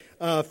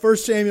1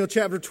 Samuel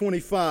chapter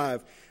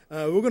 25.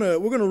 We're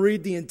gonna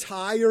read the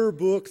entire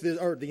book,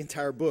 the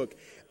entire book.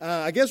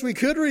 I guess we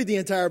could read the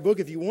entire book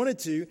if you wanted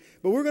to,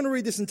 but we're going to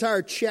read this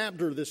entire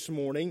chapter this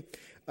morning.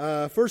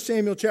 1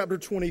 Samuel chapter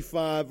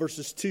 25,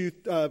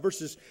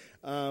 verses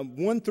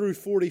 1 through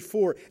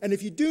 44. And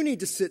if you do need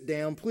to sit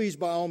down, please,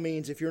 by all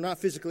means, if you're not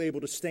physically able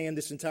to stand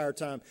this entire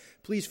time,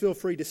 please feel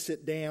free to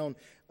sit down.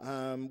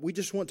 We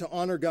just want to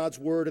honor God's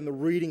word and the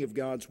reading of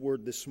God's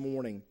word this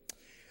morning.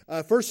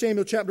 1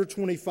 Samuel chapter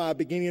 25,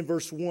 beginning in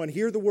verse 1.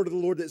 Hear the word of the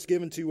Lord that's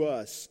given to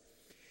us.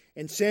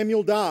 And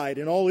Samuel died,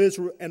 and all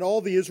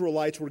the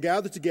Israelites were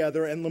gathered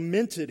together and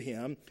lamented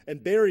him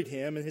and buried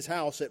him in his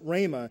house at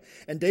Ramah.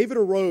 And David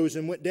arose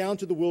and went down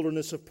to the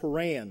wilderness of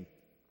Paran.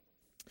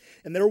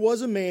 And there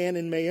was a man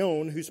in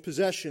Maon whose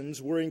possessions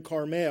were in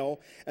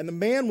Carmel, and the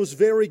man was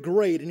very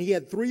great, and he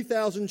had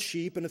 3,000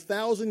 sheep and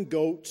 1,000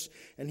 goats,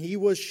 and he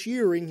was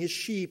shearing his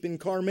sheep in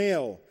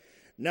Carmel.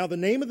 Now the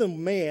name of the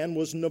man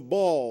was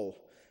Nabal,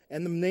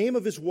 and the name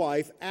of his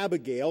wife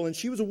Abigail, and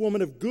she was a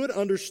woman of good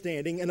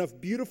understanding and of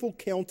beautiful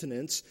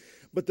countenance,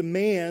 but the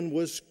man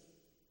was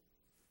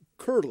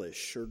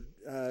churlish,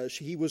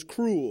 he was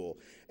cruel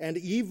and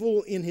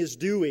evil in his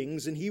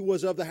doings, and he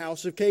was of the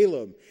house of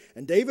Caleb.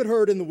 And David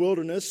heard in the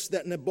wilderness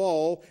that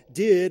Nabal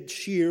did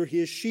shear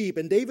his sheep.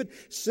 And David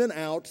sent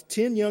out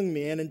 10 young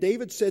men, and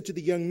David said to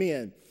the young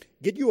men,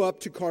 "Get you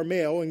up to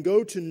Carmel and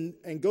go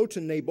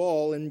to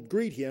Nabal and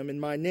greet him in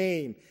my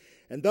name.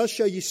 And thus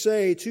shall you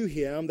say to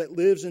him that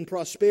lives in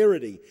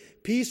prosperity,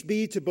 peace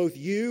be to both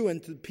you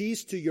and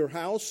peace to your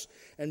house,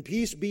 and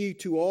peace be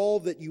to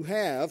all that you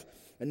have.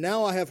 And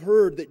now I have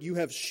heard that you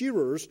have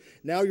shearers.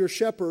 Now your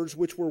shepherds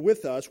which were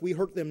with us, we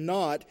hurt them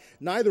not,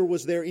 neither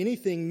was there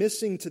anything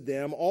missing to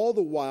them all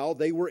the while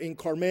they were in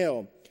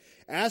Carmel.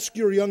 Ask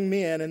your young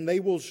men, and they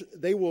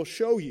will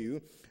show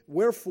you.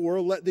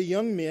 Wherefore let the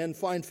young men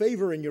find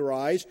favor in your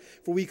eyes,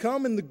 for we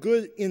come in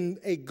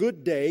a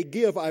good day.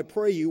 Give, I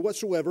pray you,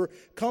 whatsoever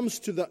comes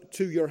to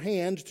your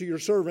hand, to your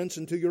servants,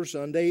 and to your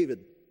son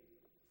David."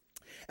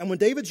 And when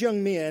David's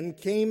young men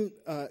came,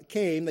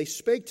 they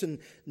spake to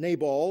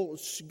Nabal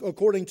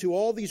according to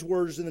all these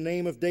words in the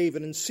name of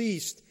David, and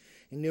ceased.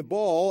 And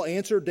Nabal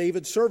answered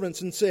David's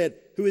servants and said,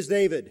 "Who is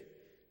David?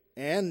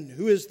 And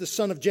who is the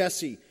son of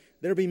Jesse?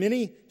 There be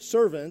many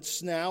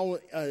servants nowadays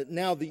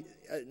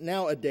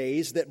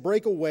that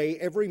break away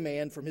every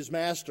man from his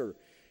master.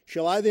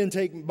 Shall I then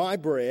take my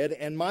bread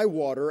and my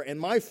water and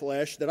my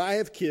flesh that I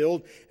have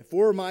killed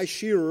for my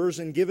shearers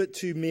and give it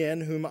to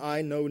men whom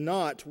I know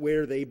not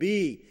where they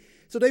be?"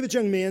 So David's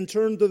young men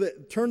turned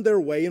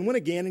their way and went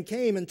again and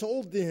came and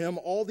told him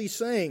all these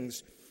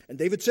things. And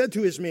David said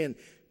to his men,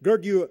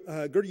 Gird you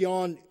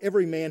on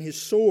every man his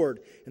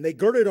sword. And they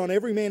girded on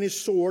every man his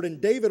sword,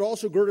 and David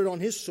also girded on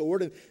his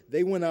sword. And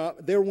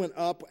there went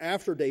up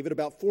after David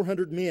about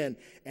 400 men,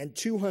 and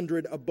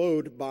 200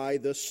 abode by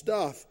the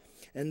stuff.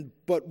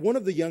 But one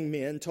of the young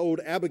men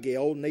told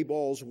Abigail,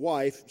 Nabal's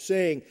wife,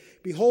 saying,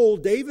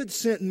 "Behold, David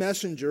sent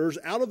messengers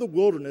out of the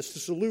wilderness to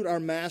salute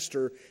our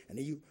master, and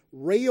he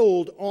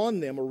railed on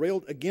them," or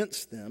railed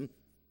against them.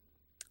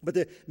 "But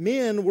the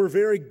men were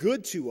very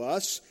good to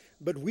us,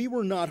 but we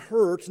were not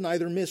hurt,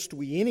 neither missed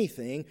we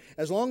anything,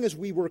 as long as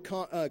we were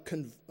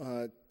conversant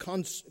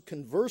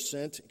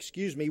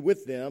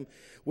with them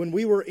when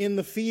we were in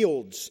the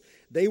fields.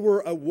 They were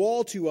a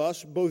wall to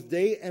us both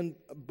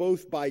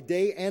by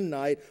day and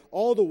night,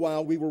 all the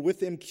while we were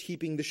with them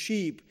keeping the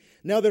sheep.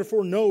 Now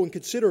therefore know and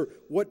consider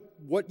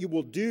what you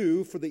will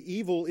do, for the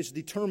evil is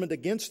determined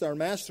against our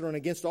master and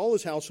against all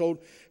his household,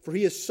 for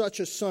he is such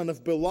a son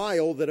of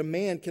Belial that a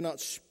man cannot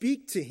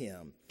speak to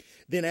him."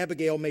 Then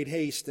Abigail made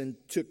haste and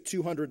took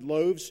 200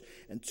 loaves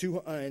and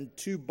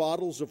two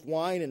bottles of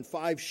wine and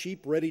 5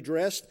 sheep ready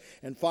dressed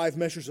and 5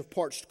 measures of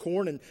parched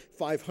corn and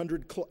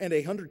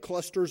 100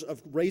 clusters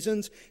of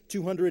raisins,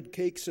 200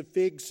 cakes of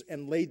figs,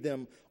 and laid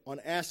them on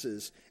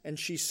asses. And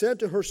she said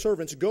to her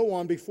servants, "Go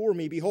on before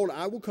me. Behold,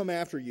 I will come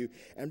after you."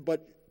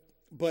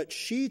 But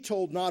she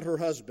told not her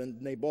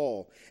husband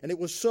Nabal. And it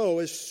was so,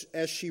 as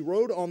she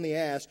rode on the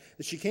ass,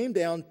 that she came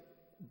down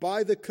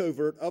by the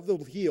covert of the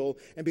hill,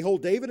 and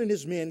behold, David and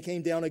his men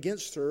came down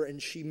against her,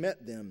 and she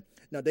met them.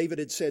 Now David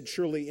had said,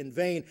 "Surely in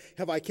vain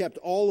have I kept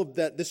all of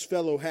that this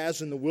fellow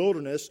has in the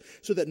wilderness,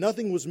 so that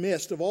nothing was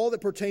missed of all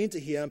that pertained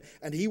to him,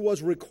 and he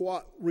was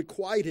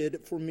requited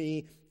for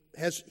me,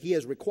 he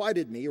has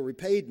requited me, or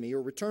repaid me,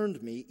 or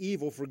returned me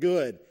evil for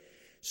good.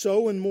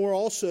 So and more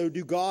also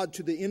do God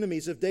to the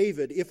enemies of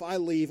David, if I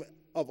leave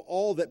of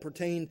all that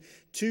pertained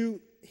to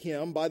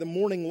him by the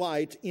morning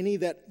light any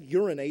that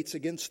urinates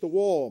against the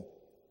wall."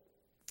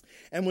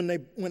 And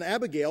when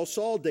Abigail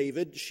saw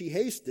David, she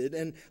hasted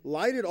and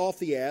lighted off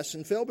the ass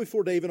and fell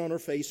before David on her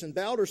face and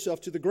bowed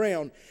herself to the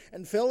ground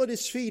and fell at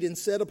his feet and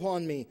said,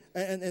 "Upon me,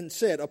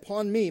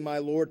 my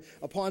Lord,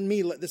 upon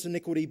me let this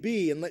iniquity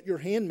be, and let your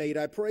handmaid,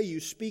 I pray you,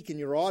 speak in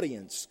your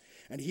audience.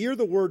 And hear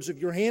the words of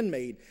your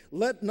handmaid.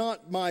 Let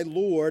not my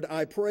Lord,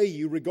 I pray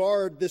you,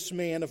 regard this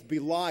man of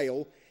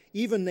Belial,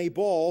 even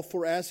Nabal,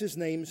 for as his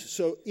name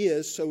so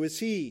is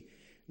he.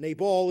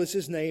 Nabal is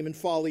his name, and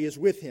folly is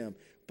with him.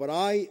 But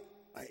I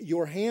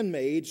your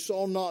handmaid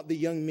saw not the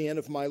young men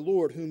of my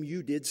Lord whom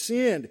you did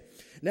send.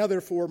 Now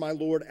therefore, my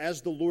Lord,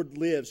 as the Lord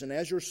lives, and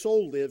as your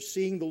soul lives,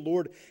 seeing the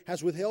Lord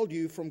has withheld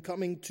you from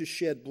coming to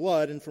shed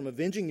blood and from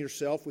avenging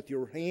yourself with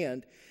your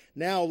hand,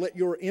 now let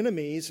your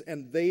enemies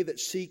and they that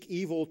seek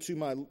evil to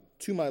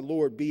my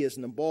Lord be as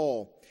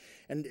Nabal.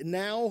 And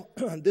now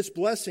this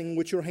blessing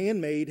which your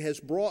handmaid has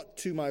brought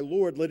to my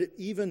Lord, let it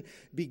even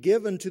be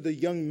given to the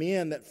young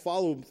men that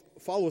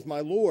followeth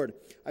my Lord.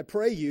 I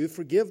pray you,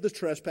 forgive the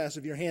trespass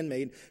of your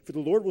handmaid, for the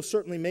Lord will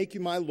certainly make you,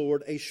 my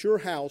Lord, a sure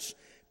house,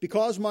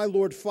 because my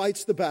Lord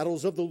fights the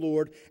battles of the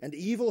Lord, and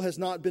evil has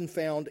not been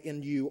found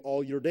in you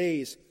all your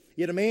days.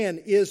 Yet a man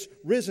is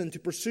risen to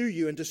pursue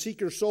you and to seek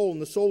your soul,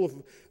 and the soul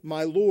of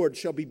my Lord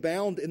shall be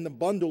bound in the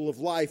bundle of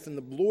life, and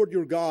the Lord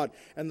your God,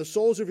 and the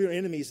souls of your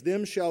enemies,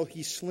 them shall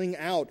he sling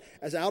out,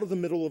 as out of the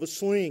middle of a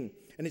sling.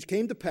 And it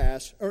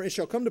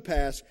shall come to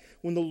pass,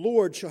 when the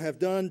Lord shall have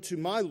done to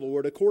my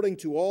Lord, according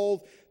to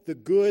all the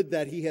good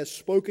that he has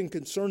spoken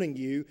concerning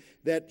you,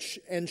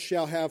 and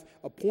shall have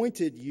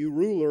appointed you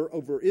ruler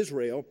over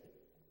Israel,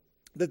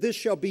 that this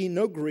shall be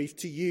no grief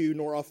to you,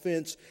 nor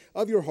offense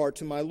of your heart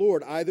to my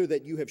Lord, either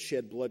that you have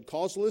shed blood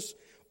causeless,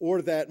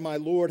 or that my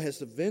Lord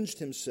has avenged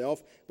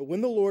himself. But when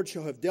the Lord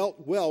shall have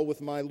dealt well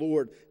with my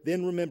Lord,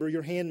 then remember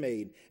your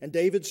handmaid. And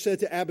David said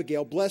to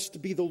Abigail,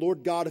 Blessed be the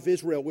Lord God of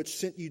Israel, which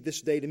sent you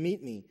this day to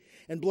meet me.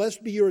 And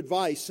blessed be your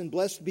advice, and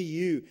blessed be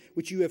you,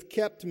 which you have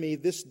kept me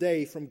this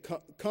day from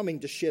coming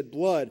to shed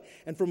blood,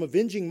 and from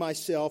avenging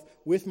myself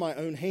with my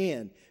own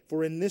hand.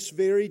 For in this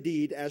very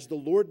deed, as the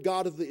Lord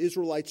God of the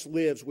Israelites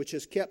lives, which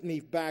has kept me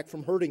back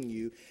from hurting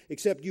you,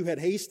 except you had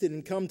hasted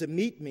and come to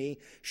meet me,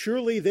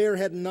 surely there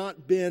had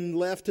not been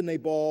left to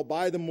Nabal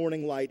by the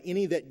morning light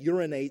any that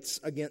urinates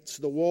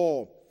against the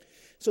wall.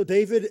 So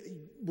David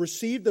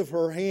received of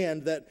her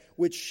hand that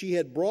which she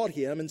had brought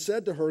him, and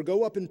said to her,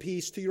 Go up in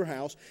peace to your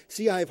house.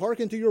 See, I have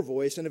hearkened to your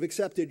voice, and have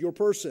accepted your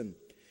person.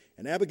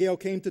 And Abigail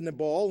came to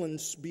Nabal,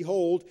 and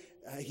behold,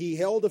 he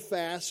held a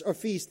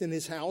feast in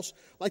his house,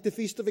 like the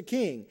feast of a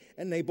king.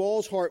 And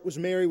Nabal's heart was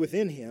merry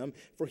within him,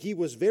 for he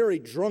was very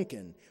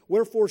drunken.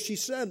 Wherefore she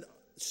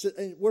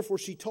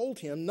told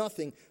him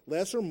nothing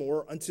less or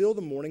more until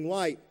the morning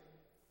light.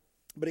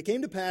 But it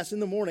came to pass in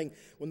the morning,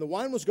 when the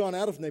wine was gone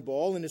out of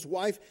Nabal, and his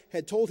wife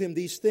had told him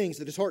these things,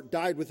 that his heart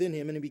died within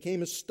him, and he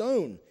became a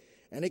stone.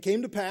 And it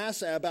came to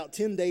pass about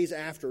 10 days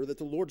after that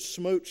the Lord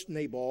smote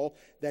Nabal,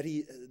 that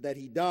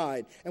he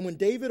died. And when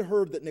David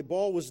heard that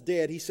Nabal was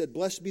dead, he said,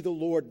 Blessed be the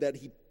Lord that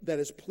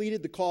has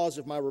pleaded the cause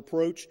of my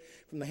reproach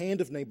from the hand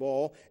of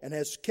Nabal, and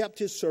has kept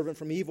his servant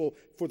from evil.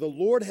 For the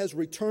Lord has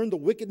returned the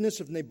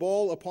wickedness of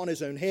Nabal upon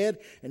his own head.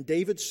 And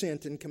David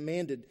sent and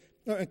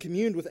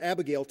communed with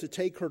Abigail to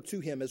take her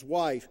to him as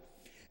wife.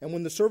 And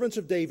when the servants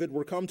of David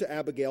were come to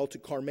Abigail to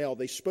Carmel,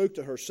 they spoke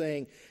to her,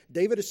 saying,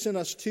 David has sent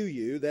us to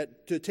you,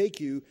 that to take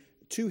you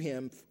to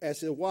him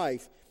as a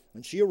wife.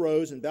 And she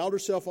arose and bowed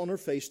herself on her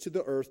face to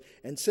the earth,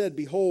 and said,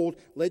 Behold,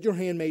 let your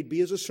handmaid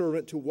be as a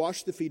servant to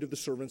wash the feet of the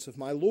servants of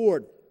my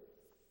Lord.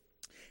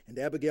 And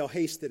Abigail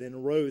hasted and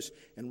arose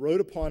and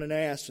rode upon an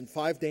ass, and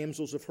 5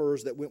 damsels of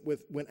hers that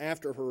went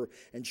after her.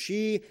 And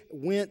she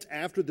went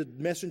after the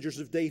messengers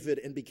of David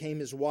and became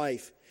his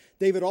wife.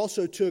 David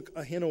also took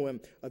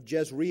Ahinoam of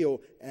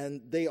Jezreel,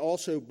 and they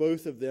also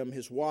both of them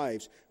his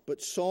wives.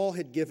 But Saul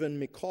had given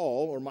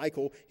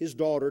Michal, his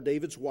daughter,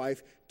 David's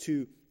wife,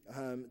 to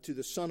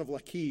the son of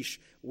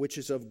Lachish, which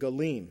is of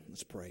Galim.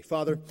 Let's pray.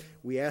 Father,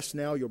 we ask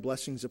now your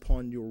blessings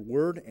upon your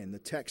word and the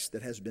text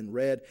that has been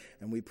read,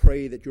 and we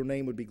pray that your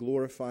name would be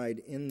glorified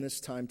in this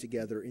time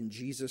together. In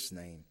Jesus'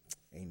 name,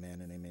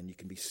 amen and amen. You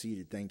can be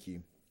seated. Thank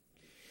you.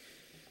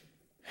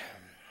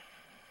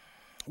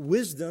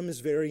 Wisdom is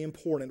very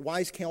important.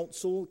 Wise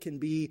counsel can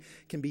be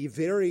a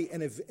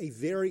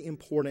very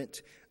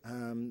important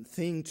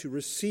thing to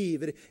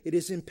receive. It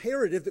is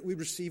imperative that we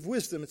receive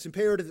wisdom. It's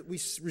imperative that we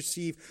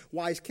receive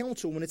wise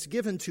counsel when it's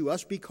given to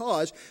us,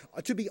 because,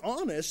 to be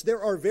honest,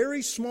 there are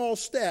very small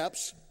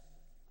steps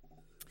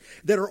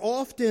that are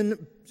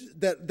often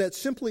that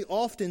simply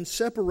often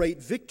separate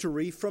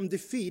victory from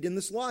defeat in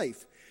this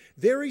life.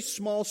 Very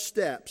small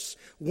steps,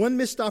 one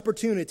missed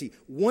opportunity,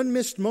 one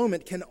missed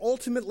moment can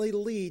ultimately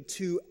lead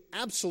to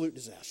absolute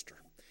disaster.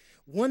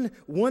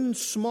 One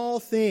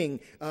small thing,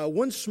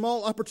 one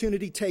small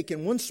opportunity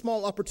taken, one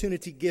small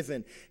opportunity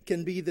given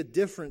can be the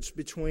difference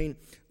between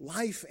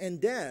life and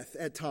death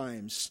at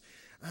times.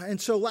 And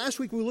so last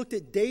week we looked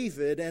at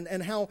David and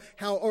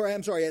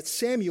at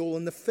Samuel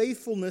and the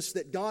faithfulness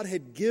that God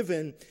had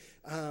given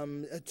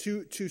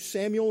to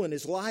Samuel and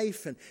his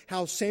life, and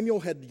how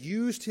Samuel had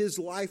used his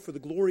life for the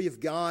glory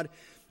of God,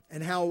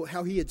 and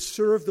how he had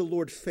served the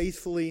Lord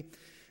faithfully.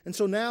 And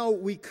so now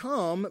we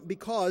come,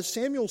 because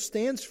Samuel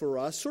stands for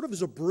us sort of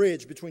as a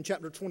bridge between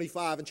chapter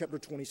 25 and chapter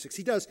 26.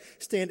 He does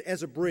stand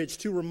as a bridge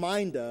to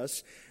remind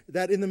us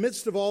that in the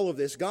midst of all of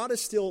this, God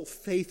is still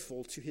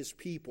faithful to his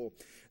people.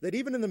 That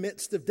even in the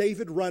midst of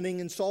David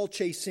running and Saul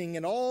chasing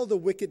and all the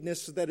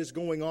wickedness that is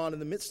going on in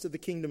the midst of the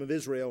kingdom of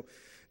Israel,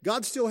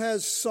 God still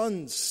has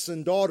sons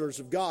and daughters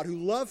of God who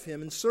love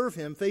him and serve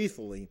him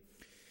faithfully.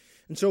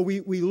 And so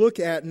we look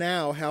at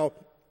now how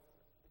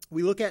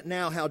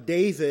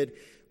David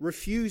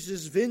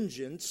refuses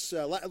vengeance.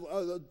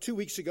 2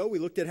 weeks ago, we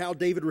looked at how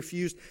David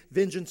refused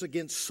vengeance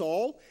against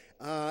Saul.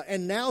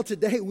 And now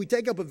today, we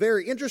take up a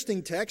very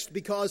interesting text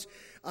because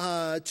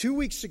 2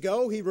 weeks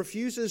ago, he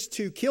refuses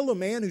to kill a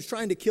man who's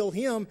trying to kill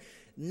him.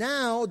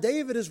 Now,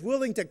 David is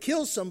willing to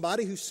kill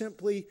somebody who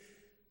simply,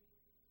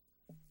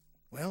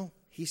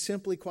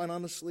 quite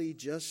honestly,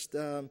 just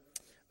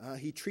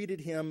he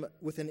treated him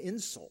with an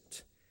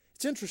insult.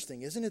 It's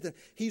interesting, isn't it, that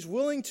he's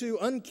willing to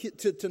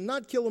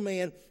not kill a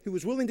man who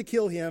was willing to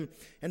kill him,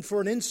 and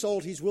for an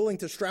insult, he's willing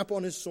to strap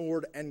on his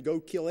sword and go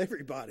kill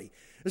everybody.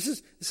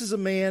 This is a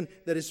man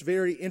that is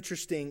very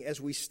interesting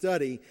as we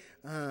study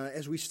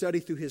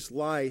through his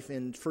life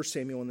in 1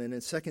 Samuel and then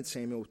in 2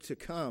 Samuel to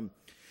come.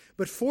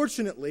 But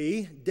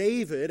fortunately,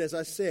 David, as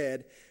I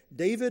said,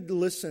 David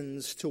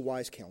listens to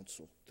wise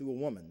counsel through a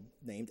woman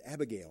named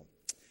Abigail.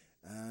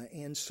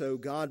 And so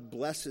God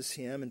blesses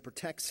him and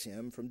protects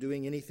him from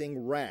doing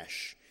anything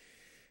rash.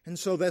 And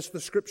so that's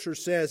the scripture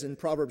says in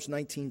Proverbs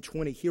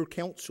 19:20, hear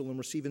counsel and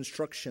receive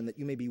instruction that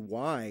you may be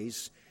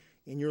wise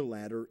in your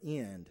latter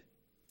end.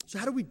 So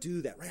how do we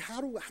do that, right? How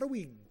do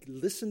we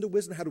listen to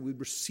wisdom? How do we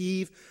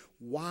receive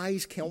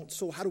wise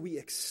counsel? How do we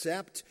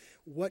accept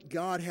what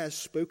God has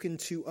spoken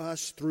to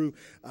us through,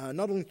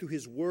 not only through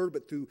His Word,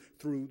 but through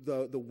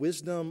the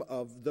wisdom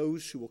of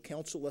those who will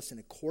counsel us in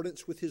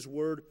accordance with His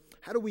Word?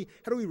 How do we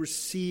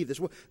receive this?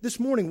 Well, this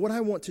morning, what I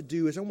want to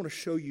do is I want to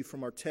show you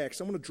from our text.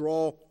 I want to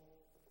draw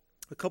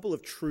a couple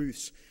of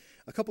truths,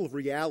 a couple of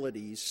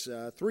realities,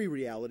 3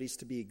 realities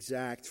to be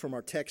exact, from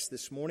our text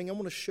this morning. I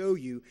want to show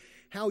you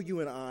how you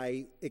and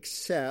I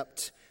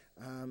accept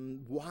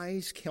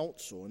wise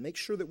counsel and make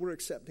sure that we're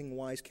accepting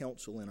wise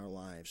counsel in our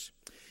lives.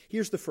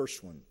 Here's the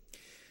first one.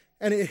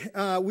 And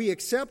we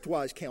accept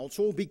wise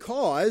counsel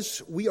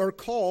because we are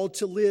called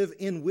to live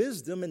in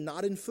wisdom and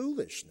not in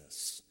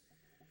foolishness.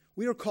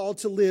 We are called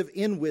to live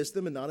in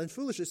wisdom and not in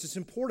foolishness. It's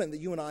important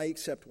that you and I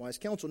accept wise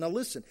counsel. Now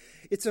listen,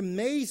 it's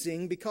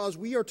amazing because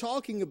we are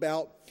talking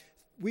about,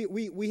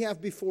 we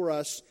have before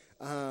us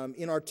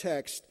in our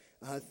text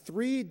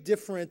 3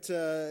 different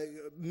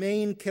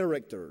main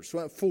characters,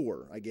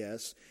 4, I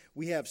guess.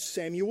 We have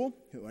Samuel,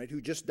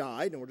 who just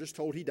died, and we're just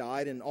told he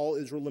died, and all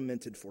Israel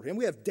lamented for him.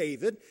 We have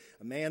David,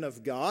 a man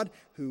of God,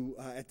 who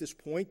at this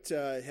point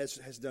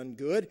has done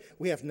good.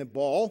 We have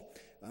Nabal,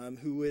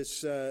 who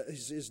is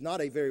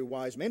not a very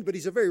wise man, but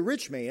he's a very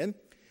rich man.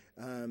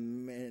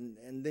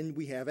 And then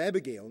we have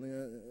Abigail.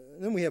 And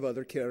then we have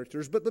other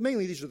characters, but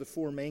mainly these are the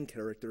 4 main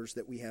characters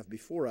that we have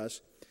before us.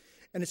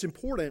 And it's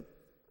important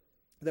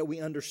that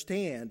we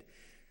understand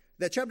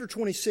that chapter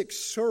 26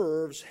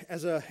 serves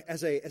as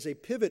a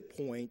pivot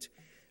point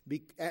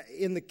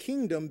in the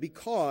kingdom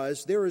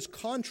because there is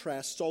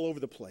contrasts all over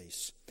the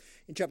place.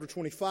 In chapter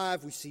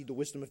 25, we see the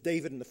wisdom of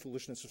David and the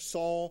foolishness of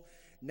Saul.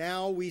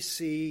 Now we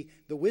see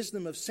the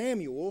wisdom of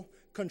Samuel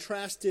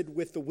contrasted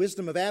with the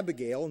wisdom of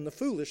Abigail and the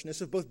foolishness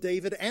of both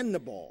David and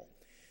Nabal.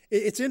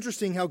 It's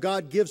interesting how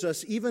God gives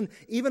us, even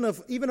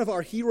of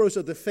our heroes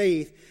of the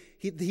faith,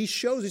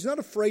 He's not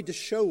afraid to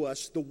show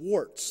us the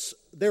warts,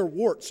 their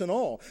warts and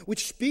all,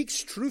 which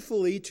speaks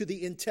truthfully to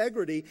the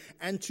integrity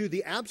and to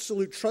the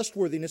absolute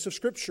trustworthiness of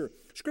Scripture.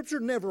 Scripture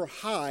never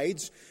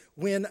hides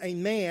when a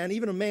man,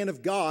 even a man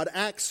of God,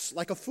 acts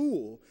like a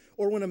fool,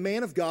 or when a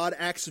man of God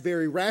acts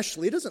very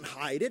rashly. It doesn't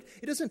hide it.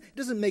 It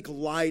doesn't make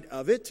light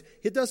of it.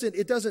 It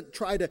doesn't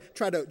try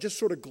to just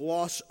sort of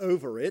gloss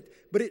over it,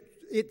 but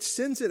it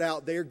sends it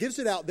out there, gives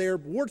it out there,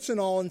 warts and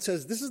all, and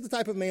says, this is the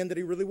type of man that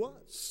he really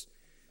was.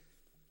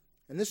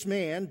 And this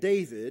man,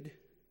 David,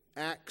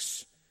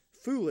 acts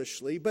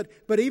foolishly.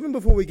 But even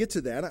before we get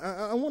to that,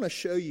 I want to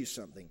show you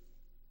something.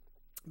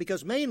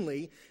 Because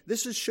mainly,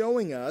 this is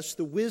showing us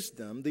the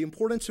wisdom, the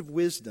importance of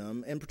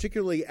wisdom, and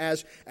particularly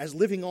as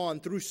living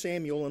on through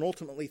Samuel and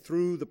ultimately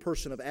through the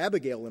person of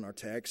Abigail in our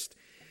text.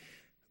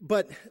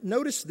 But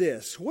notice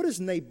this. What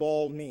does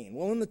Nabal mean?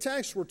 Well, in the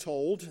text we're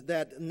told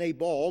that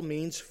Nabal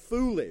means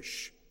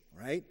foolish,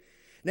 right?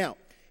 Now,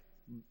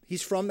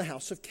 he's from the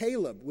house of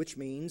Caleb, which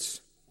means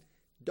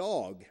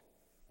dog.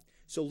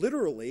 So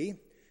literally,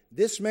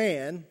 this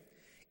man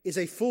is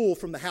a fool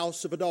from the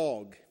house of a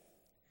dog.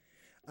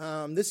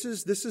 And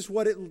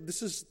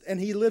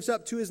he lives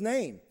up to his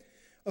name.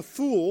 A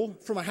fool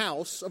from a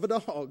house of a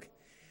dog.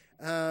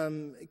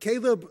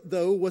 Caleb,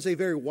 though, was a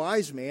very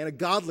wise man, a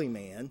godly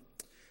man,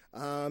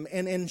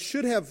 and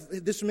should have,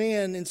 this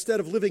man, instead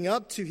of living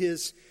up to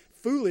his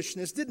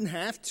foolishness, didn't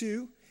have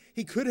to.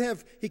 He could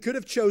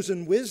have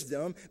chosen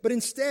wisdom, but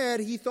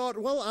instead he thought,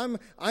 well,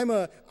 I'm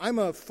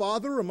a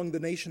father among the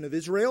nation of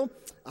Israel.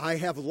 I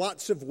have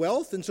lots of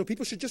wealth, and so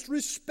people should just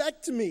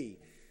respect me.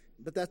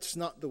 But that's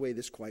not the way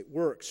this quite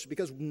works,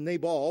 because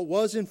Nabal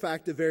was in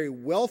fact a very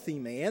wealthy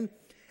man,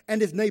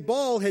 and if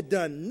Nabal had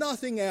done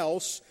nothing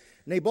else,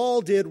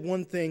 Nabal did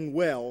one thing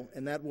well,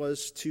 and that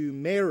was to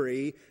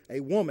marry a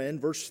woman,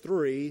 verse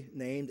 3,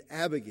 named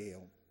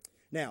Abigail.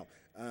 Now,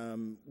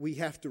 we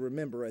have to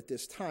remember at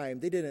this time,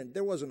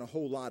 there wasn't a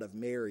whole lot of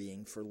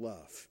marrying for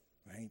love,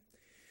 right?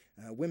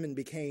 Women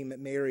became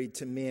married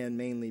to men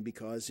mainly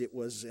because it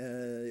was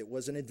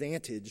an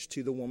advantage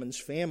to the woman's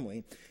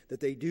family that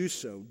they do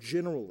so,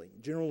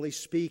 generally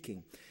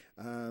speaking.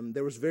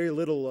 There was very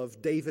little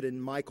of David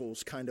and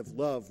Michal's kind of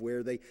love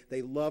where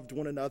they loved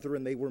one another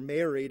and they were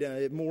married.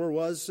 It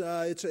was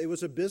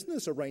a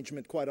business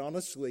arrangement, quite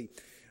honestly,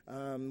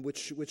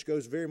 which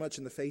goes very much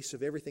in the face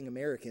of everything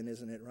American,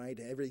 isn't it, right?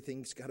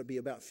 Everything's got to be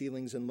about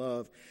feelings and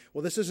love.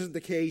 Well, this isn't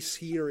the case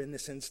here in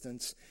this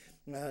instance.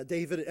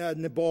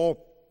 Nabal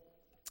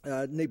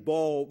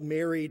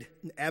married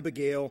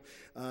Abigail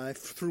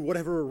through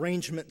whatever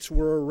arrangements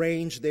were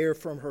arranged there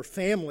from her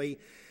family,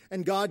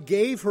 and God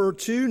gave her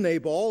to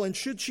Nabal, and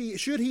should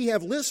he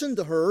have listened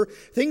to her,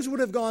 things would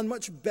have gone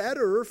much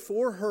better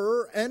for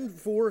her and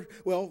for,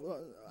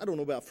 I don't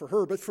know about for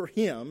her, but for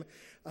him.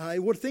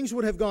 Things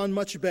would have gone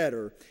much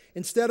better.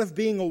 Instead of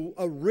being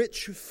a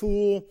rich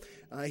fool,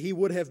 he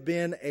would have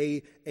been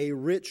a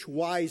rich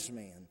wise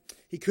man.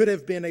 He could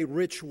have been a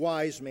rich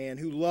wise man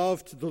who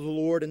loved the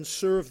Lord and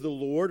served the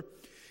Lord,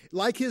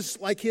 like his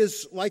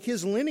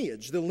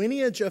lineage. The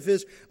lineage of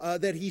his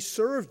that he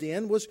served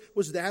in was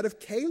that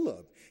of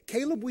Caleb.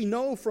 Caleb, we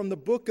know from the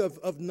book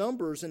of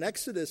Numbers and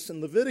Exodus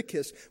and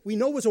Leviticus, we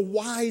know was a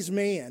wise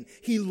man.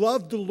 He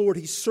loved the Lord.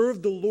 He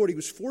served the Lord. He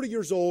was 40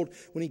 years old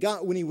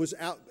when he was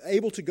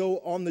able to go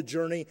on the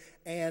journey,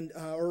 and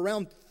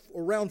around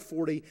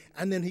 40,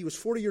 and then he was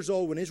 40 years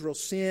old when Israel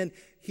sinned.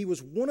 He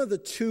was one of the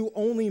two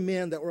only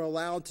men that were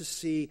allowed to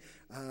see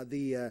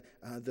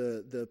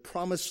the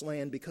promised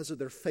land because of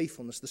their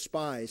faithfulness, the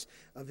spies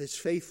of his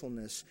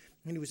faithfulness.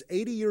 And he was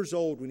 80 years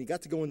old when he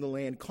got to go in the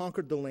land,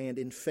 conquered the land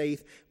in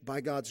faith.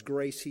 By God's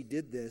grace, he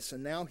did this.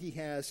 And now he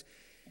has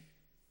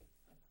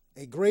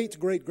a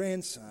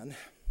great-great-grandson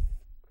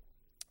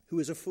who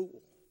is a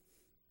fool.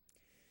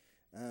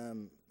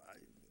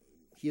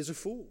 He is a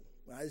fool.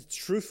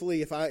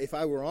 Truthfully, if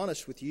I were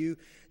honest with you,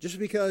 just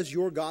because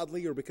you're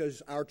godly or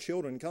because our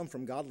children come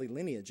from godly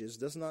lineages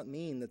does not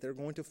mean that they're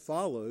going to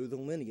follow the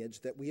lineage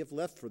that we have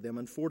left for them,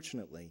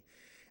 unfortunately.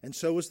 And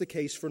so was the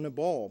case for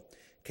Nabal.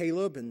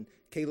 Caleb and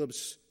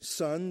Caleb's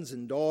sons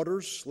and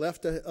daughters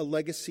left a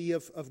legacy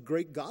of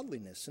great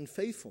godliness and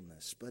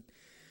faithfulness. But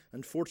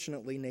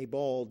unfortunately,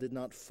 Nabal did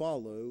not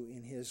follow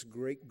in his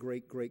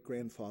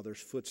great-great-great-grandfather's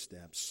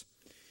footsteps.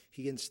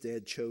 He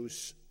instead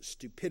chose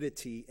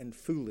stupidity and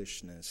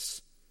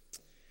foolishness.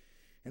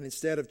 And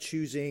instead of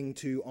choosing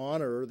to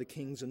honor the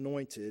king's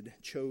anointed,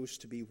 chose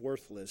to be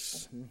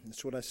worthless.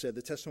 That's what I said.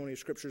 The testimony of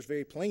Scripture is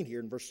very plain here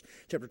in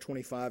chapter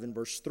 25 and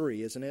verse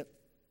 3, isn't it?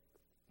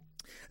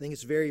 I think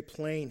it's very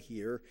plain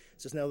here.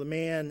 It says, now the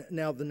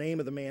name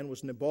of the man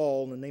was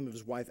Nabal, and the name of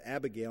his wife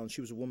Abigail, and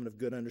she was a woman of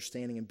good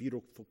understanding and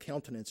beautiful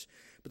countenance.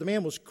 But the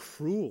man was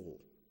cruel,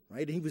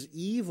 right? And he was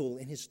evil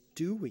in his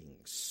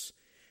doings.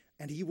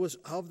 And he was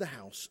of the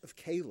house of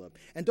Caleb.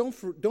 And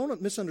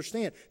don't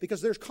misunderstand,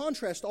 because there's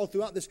contrast all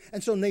throughout this.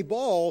 And so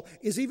Nabal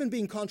is even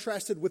being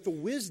contrasted with the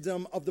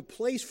wisdom of the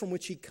place from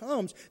which he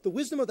comes, the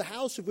wisdom of the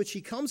house of which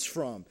he comes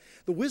from,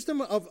 the wisdom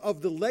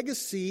of the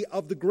legacy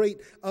of the great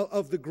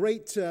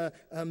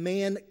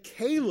man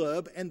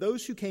Caleb and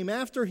those who came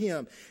after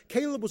him.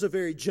 Caleb was a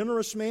very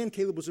generous man.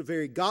 Caleb was a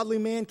very godly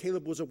man.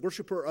 Caleb was a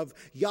worshiper of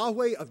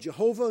Yahweh, of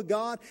Jehovah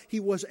God. He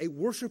was a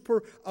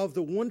worshiper of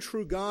the one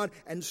true God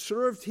and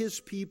served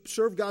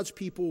God's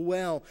people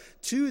well.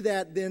 To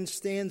that then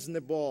stands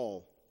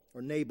Nabal.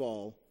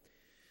 And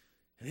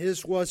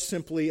his was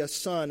simply a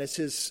son,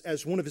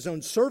 as one of his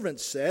own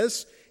servants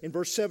says in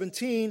verse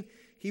 17.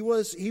 He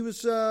was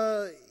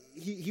a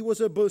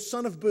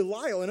son of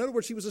Belial. In other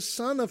words, he was a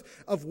son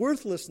of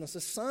worthlessness,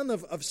 a son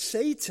of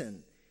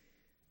Satan.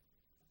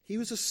 He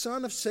was a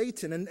son of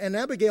Satan, and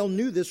Abigail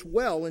knew this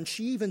well, and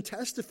she even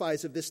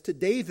testifies of this to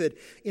David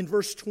in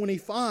verse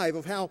 25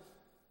 of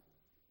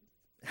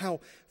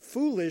how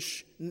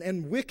foolish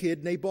and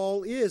wicked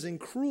Nabal is and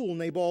cruel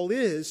Nabal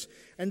is,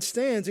 and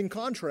stands in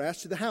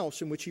contrast to the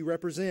house in which he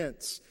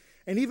represents,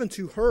 and even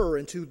to her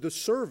and to the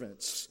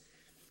servants.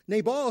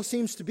 Nabal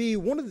seems to be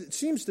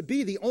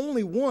the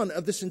only one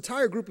of this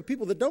entire group of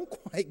people that don't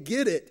quite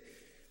get it.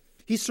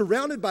 He's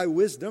surrounded by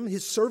wisdom.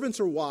 His servants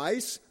are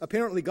wise.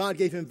 Apparently, God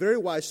gave him very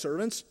wise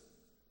servants.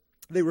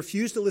 They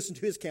refused to listen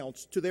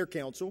to their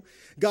counsel.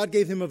 God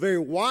gave him a very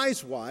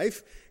wise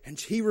wife, and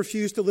he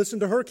refused to listen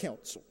to her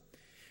counsel.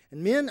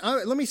 And men,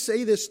 let me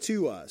say this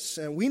to us.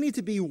 We need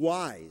to be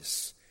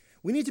wise.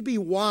 We need to be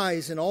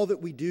wise in all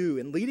that we do,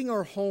 in leading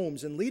our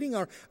homes and leading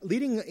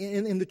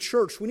in the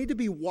church. We need to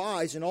be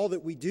wise in all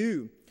that we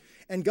do.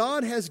 And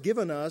God has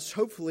given us,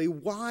 hopefully,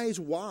 wise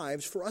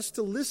wives for us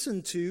to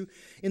listen to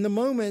in the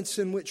moments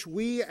in which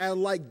we,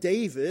 like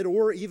David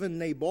or even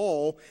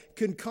Nabal,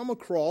 can come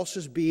across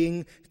as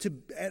being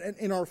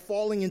in our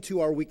falling into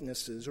our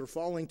weaknesses or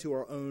falling to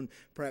our own,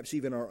 perhaps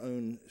even our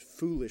own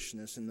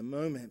foolishness in the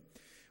moment.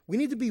 We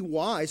need to be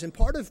wise, and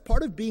part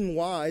of being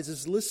wise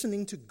is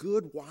listening to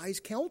good,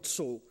 wise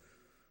counsel.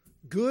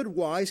 Good,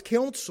 wise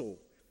counsel.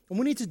 And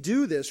we need to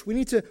do this. We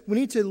need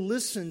to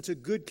listen to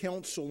good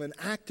counsel and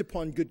act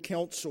upon good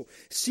counsel.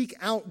 Seek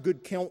out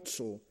good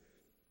counsel.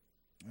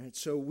 All right,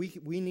 so we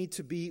need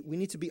to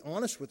be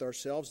honest with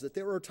ourselves that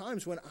there are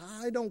times when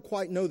I don't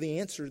quite know the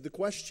answer to the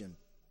question.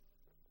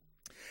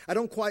 I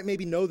don't quite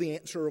maybe know the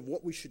answer of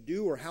what we should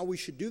do or how we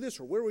should do this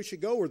or where we should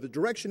go or the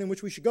direction in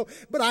which we should go.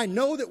 But I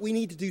know that we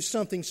need to do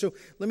something. So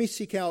let me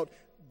seek out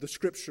the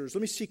Scriptures.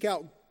 Let me seek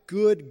out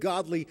good,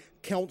 godly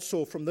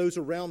counsel from those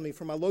around me,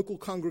 from my local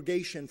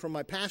congregation, from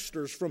my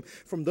pastors,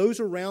 from those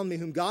around me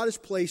whom God has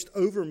placed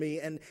over me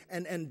and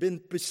been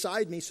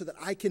beside me so that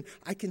I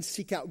can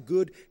seek out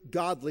good,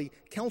 godly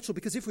counsel.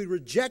 Because if we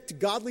reject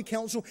godly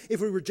counsel, if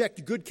we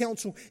reject good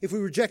counsel, if we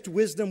reject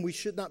wisdom, we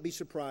should not be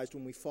surprised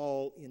when we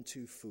fall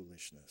into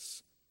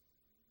foolishness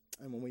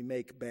and when we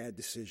make bad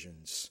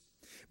decisions.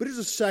 But here's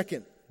a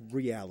second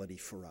reality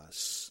for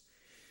us.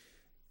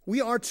 We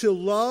are to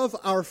love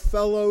our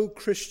fellow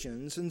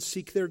Christians and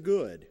seek their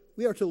good.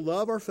 We are to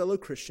love our fellow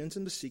Christians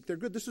and to seek their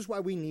good. This is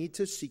why we need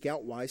to seek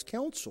out wise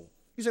counsel.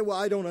 You say, well,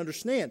 I don't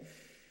understand.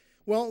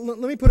 Well, let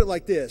me put it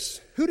like this.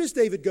 Who does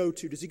David go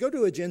to? Does he go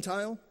to a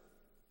Gentile?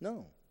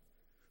 No.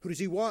 Who does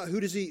he want?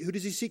 Who does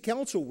he seek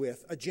counsel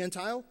with? A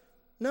Gentile?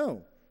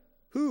 No.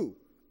 Who?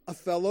 A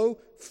fellow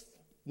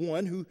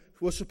one who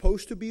was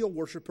supposed to be a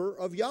worshiper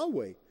of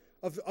Yahweh.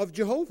 Of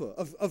Jehovah,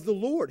 of the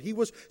Lord. He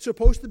was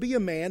supposed to be a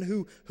man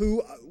who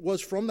was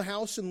from the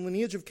house and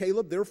lineage of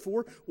Caleb,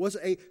 therefore was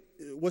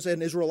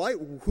an Israelite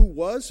who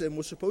was and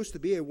was supposed to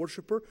be a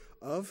worshiper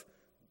of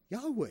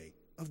Yahweh,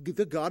 of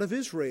the God of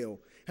Israel.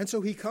 And so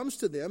he comes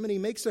to them and he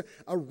makes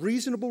a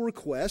reasonable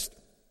request.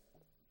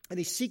 And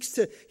he seeks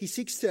to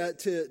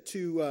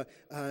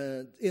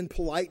in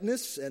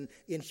politeness and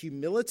in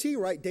humility,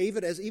 right?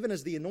 David, even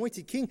as the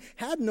anointed king,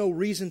 had no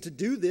reason to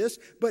do this,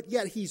 but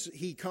yet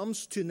he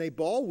comes to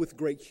Nabal with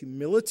great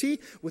humility,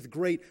 with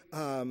great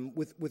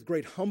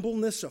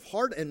humbleness of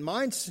heart and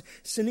mind,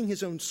 sending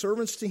his own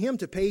servants to him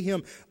to pay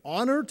him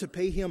honor, to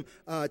pay him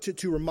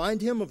to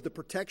remind him of the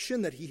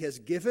protection that he has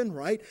given,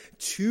 right,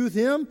 to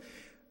them.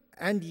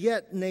 And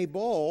yet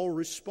Nabal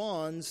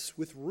responds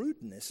with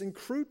rudeness and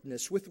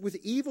crudeness, with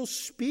evil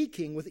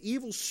speaking, with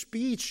evil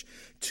speech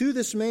to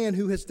this man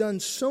who has done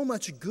so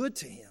much good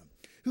to him,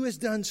 who has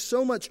done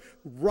so much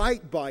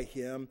right by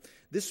him.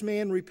 This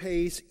man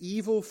repays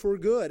evil for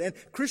good. And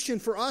Christian,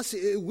 for us,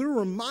 we're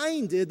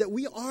reminded that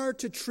we are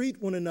to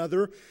treat one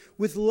another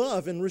with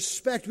love and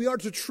respect. We are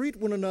to treat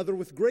one another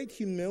with great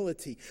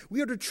humility.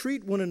 We are to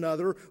treat one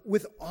another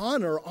with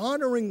honor,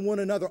 honoring one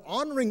another,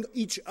 honoring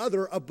each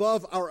other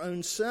above our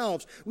own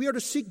selves. We are to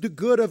seek the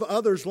good of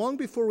others long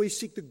before we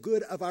seek the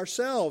good of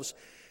ourselves.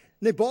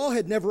 Nabal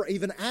had never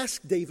even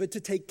asked David to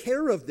take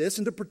care of this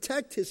and to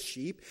protect his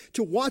sheep,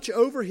 to watch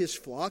over his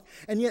flock,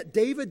 and yet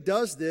David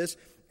does this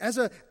as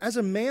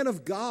a man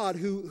of God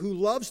who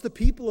loves the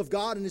people of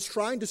God and is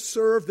trying to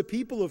serve the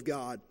people of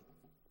God.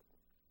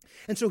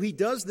 And so he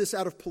does this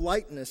out of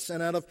politeness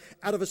and out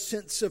of a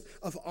sense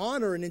of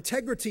honor and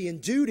integrity and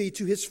duty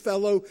to his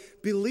fellow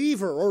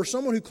believer or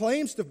someone who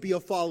claims to be a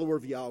follower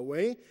of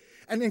Yahweh.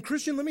 And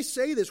Christian, let me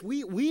say this.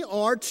 We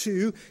are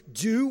to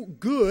do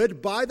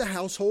good by the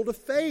household of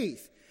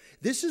faith.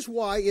 This is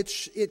why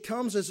it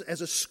comes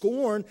as a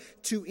scorn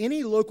to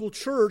any local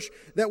church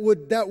that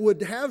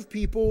would have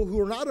people who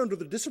are not under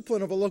the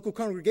discipline of a local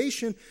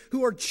congregation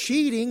who are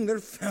cheating their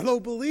fellow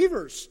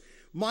believers.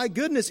 My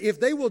goodness, if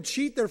they will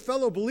cheat their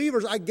fellow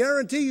believers, I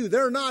guarantee you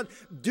they're not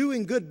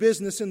doing good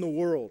business in the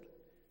world.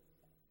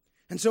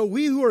 And so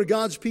we who are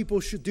God's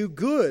people should do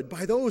good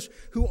by those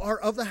who are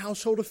of the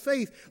household of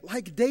faith,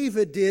 like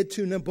David did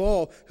to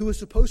Nabal, who was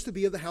supposed to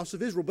be of the house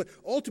of Israel, but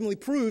ultimately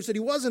proves that he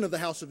wasn't of the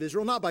house of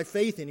Israel, not by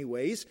faith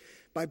anyways,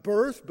 by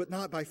birth, but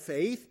not by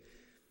faith.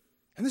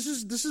 And this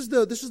is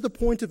the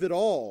point of it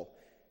all.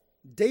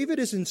 David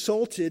is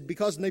insulted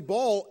because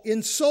Nabal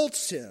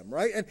insults him,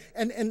 right?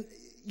 And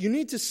you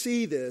need to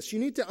see this. You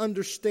need to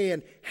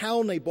understand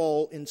how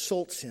Nabal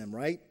insults him,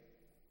 right?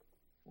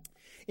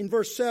 In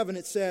verse 7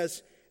 it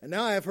says, "And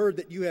now I have heard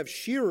that you have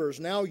shearers,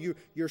 now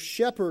your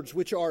shepherds,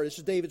 which are," this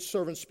is David's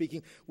servants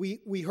speaking,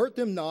 we hurt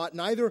them not,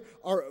 neither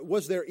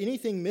was there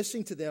anything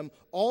missing to them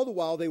all the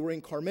while they were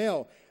in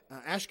Carmel.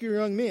 Ask your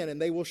young men,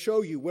 and they will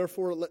show you.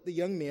 Wherefore let the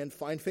young men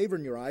find favor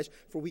in your eyes,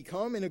 for we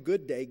come in a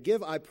good day.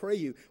 Give, I pray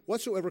you,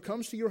 whatsoever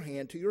comes to your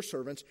hand, to your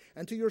servants,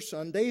 and to your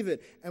son David.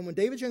 And when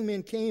David's young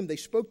men came, they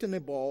spoke to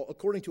Nabal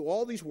according to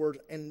all these words,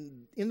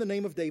 and in the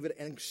name of David,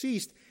 and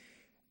ceased.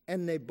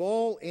 And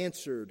Nabal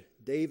answered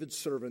David's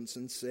servants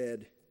and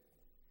said,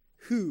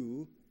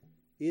 "Who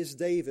is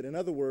David?" In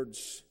other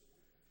words,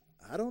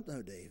 I don't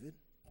know David.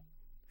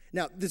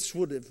 Now, this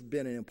would have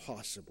been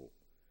impossible.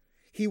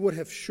 He would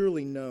have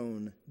surely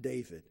known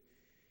David.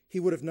 He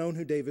would have known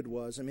who David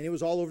was. I mean, it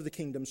was all over the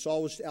kingdom.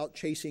 Saul was out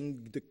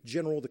chasing the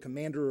general, the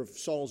commander of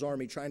Saul's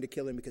army, trying to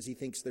kill him because he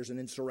thinks there's an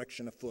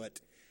insurrection afoot.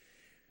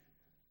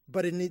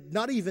 But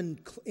not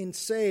even in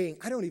saying,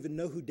 I don't even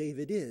know who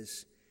David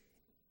is,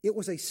 it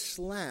was a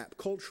slap,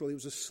 culturally, it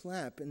was a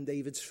slap in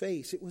David's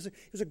face. It was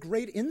a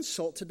great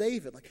insult to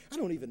David. Like, I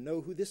don't even know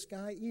who this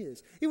guy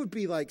is. It would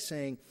be like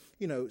saying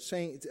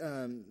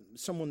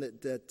someone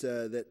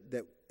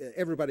that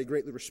everybody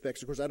greatly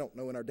respects. Of course, I don't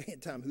know in our day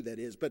and time who that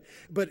is, but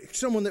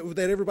someone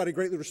that everybody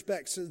greatly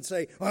respects and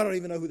say, oh, I don't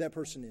even know who that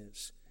person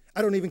is.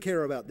 I don't even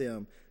care about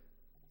them.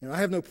 I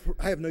have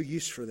no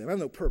use for them. I have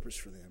no purpose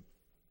for them.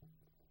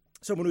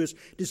 Someone who has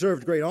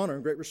deserved great honor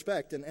and great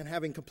respect, and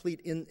having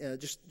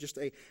just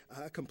a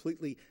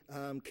completely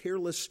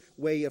careless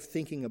way of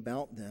thinking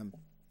about them.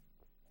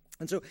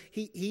 And so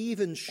he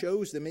even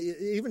shows them. He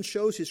even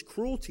shows his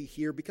cruelty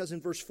here, because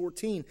in verse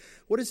 14,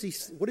 what does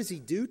he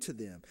do to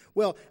them?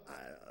 Well,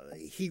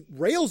 he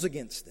rails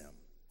against them.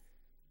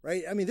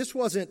 Right? I mean, this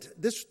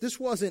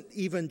wasn't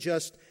even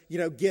just,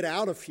 get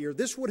out of here.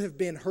 This would have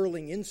been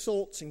hurling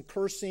insults and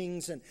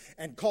cursings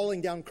and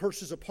calling down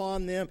curses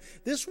upon them.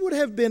 This would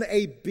have been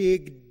a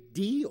big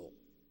deal.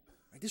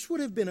 Right? This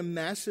would have been a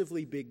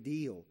massively big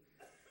deal.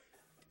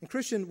 And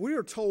Christian, we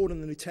are told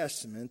in the New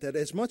Testament that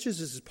as much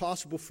as is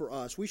possible for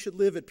us, we should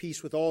live at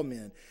peace with all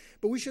men.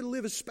 But we should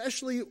live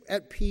especially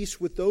at peace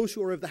with those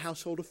who are of the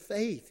household of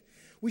faith.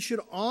 We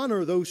should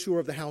honor those who are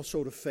of the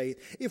household of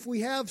faith. If we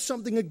have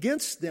something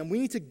against them, we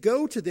need to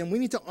go to them. We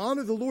need to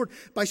honor the Lord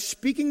by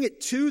speaking it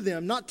to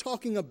them, not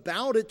talking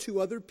about it to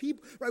other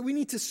people. Right? We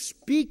need to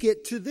speak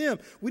it to them.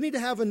 We need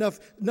to have enough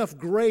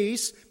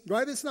grace.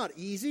 Right? It's not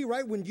easy.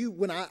 Right?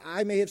 When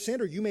I may have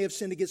sinned or you may have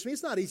sinned against me,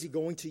 it's not easy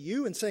going to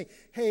you and saying,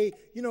 hey,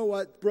 you know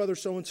what, brother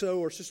so-and-so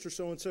or sister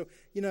so-and-so,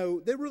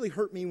 they really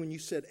hurt me when you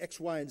said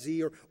X, Y, and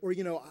Z, or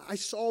I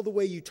saw the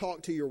way you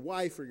talked to your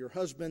wife or your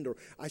husband, or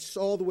I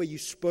saw the way you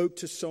spoke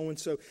to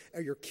so-and-so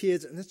or your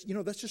kids, and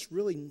that's just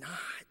really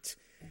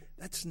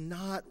that's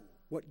not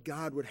what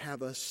God would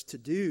have us to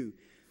do.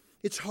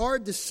 It's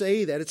hard to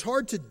say that. It's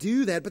hard to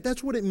do that, but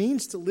that's what it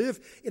means to live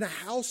in a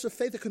house of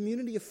faith, a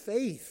community of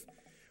faith.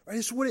 Right?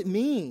 It's what it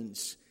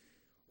means.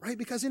 Right?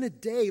 Because in a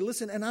day,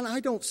 listen, and I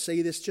don't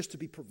say this just to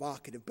be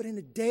provocative, but in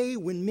a day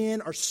when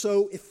men are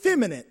so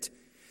effeminate,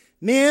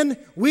 men,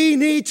 we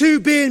need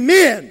to be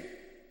men.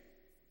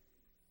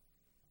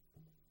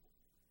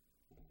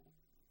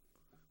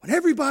 When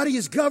everybody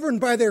is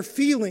governed by their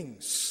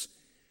feelings,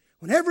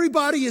 when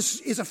everybody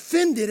is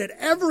offended at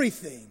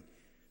everything,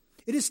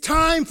 it is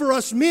time for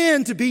us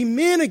men to be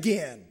men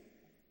again.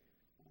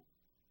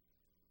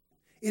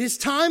 It is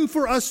time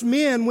for us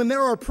men, when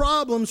there are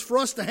problems, for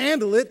us to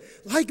handle it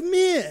like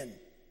men.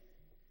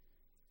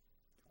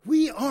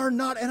 We are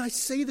not, and I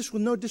say this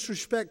with no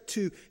disrespect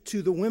to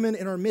the women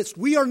in our midst,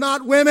 we are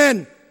not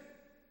women.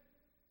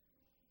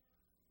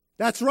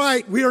 That's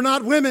right, we are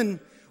not women.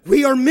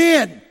 We are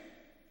men.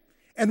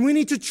 And we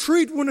need to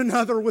treat one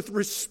another with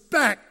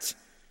respect.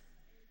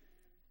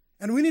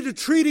 And we need to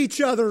treat each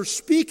other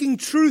speaking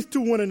truth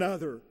to one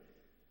another.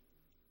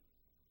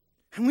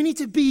 And we need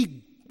to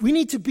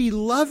be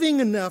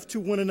loving enough to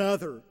one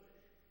another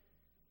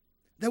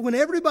that when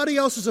everybody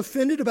else is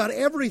offended about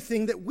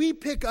everything, that we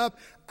pick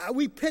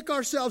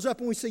ourselves up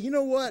and we say, you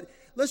know what?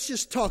 Let's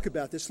just talk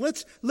about this.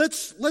 Let's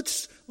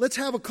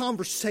have a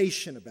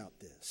conversation about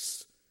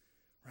this.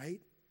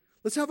 Right?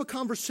 Let's have a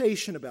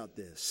conversation about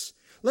this.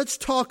 Let's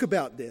talk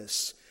about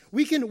this.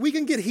 We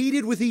can get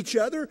heated with each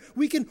other.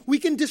 We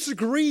can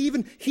disagree,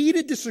 even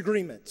heated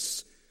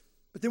disagreements.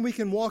 But then we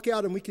can walk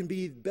out and we can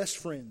be best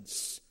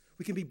friends.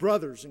 We can be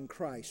brothers in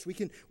Christ. We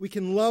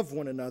can love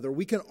one another.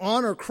 We can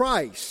honor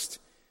Christ.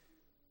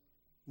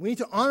 We need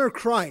to honor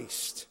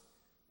Christ.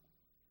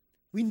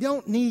 We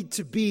don't need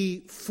to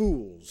be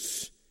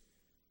fools.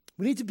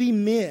 We need to be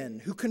men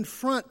who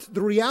confront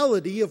the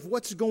reality of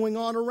what's going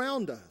on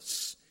around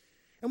us.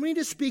 And we need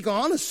to speak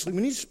honestly.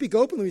 We need to speak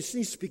openly. We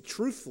need to speak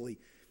truthfully.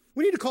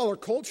 We need to call our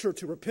culture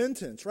to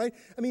repentance, right?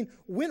 I mean,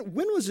 when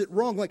was it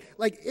wrong?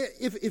 Like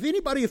if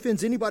anybody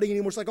offends anybody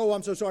anymore, it's like, oh,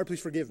 I'm so sorry,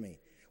 please forgive me.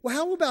 Well,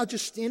 how about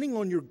just standing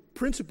on your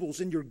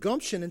principles and your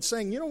gumption and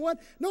saying, you know what?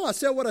 No, I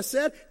said what I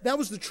said. That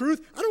was the truth.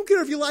 I don't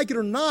care if you like it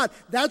or not.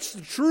 That's the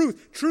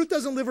truth. Truth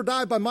doesn't live or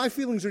die by my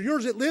feelings or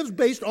yours. It lives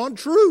based on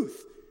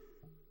truth.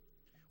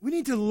 We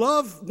need to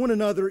love one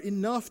another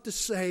enough to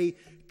say,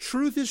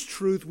 truth is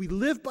truth. We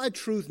live by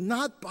truth,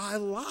 not by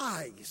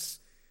lies.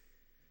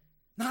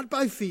 Not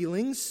by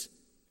feelings,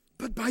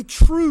 but by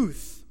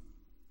truth.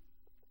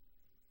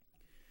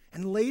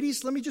 And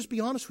ladies, let me just be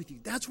honest with you.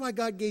 That's why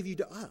God gave you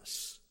to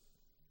us.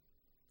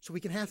 So we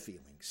can have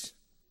feelings.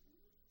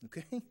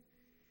 Okay?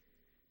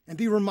 And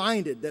be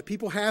reminded that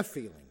people have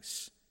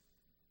feelings.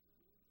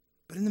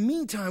 But in the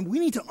meantime, we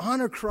need to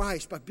honor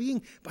Christ by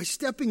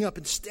stepping up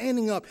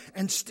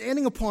and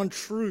standing upon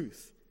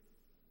truth.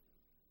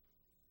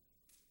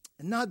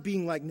 And not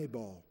being like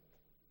Nabal.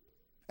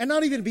 And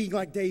not even being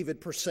like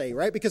David per se,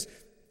 right? Because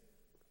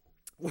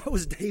what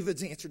was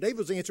David's answer?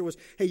 David's answer was,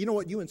 hey, you know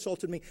what? You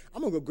insulted me.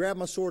 I'm going to go grab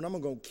my sword and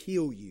I'm going to go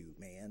kill you,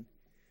 man.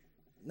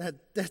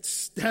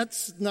 That's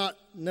not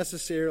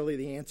necessarily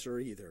the answer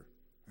either,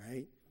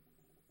 right?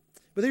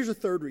 But there's a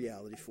third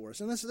reality for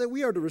us, and that's that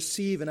we are to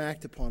receive and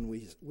act upon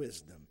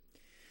wisdom.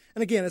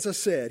 And again, as I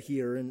said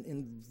here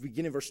in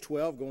beginning verse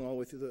 12, going all the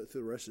way through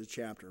the rest of the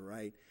chapter,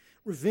 right?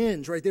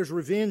 Revenge, right? There's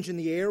revenge in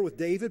the air with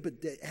David, but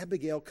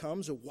Abigail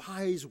comes, a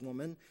wise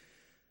woman,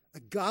 A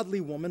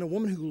godly woman, a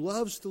woman who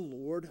loves the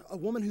Lord, a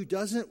woman who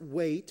doesn't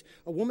wait,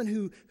 a woman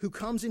who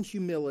comes in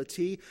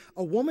humility,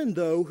 a woman,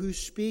 though, who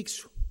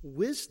speaks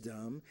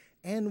wisdom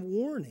and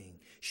warning.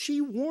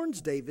 She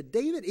warns David,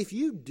 David, if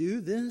you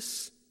do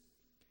this,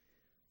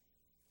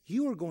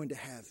 you are going to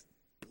have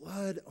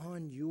blood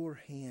on your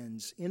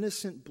hands,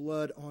 innocent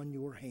blood on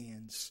your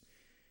hands,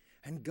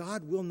 and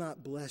God will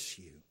not bless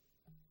you.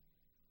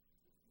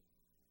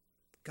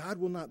 God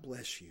will not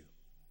bless you.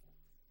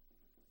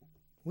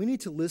 We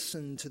need to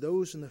listen to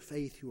those in the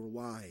faith who are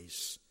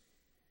wise,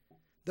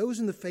 those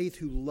in the faith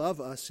who love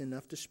us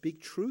enough to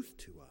speak truth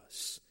to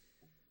us.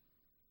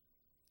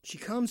 She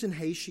comes in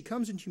haste, she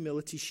comes in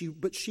humility,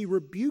 but she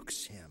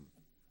rebukes him.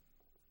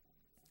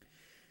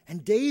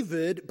 And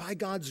David, by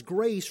God's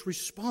grace,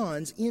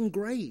 responds in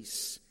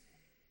grace.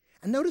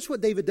 And notice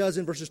what David does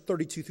in verses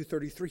 32 through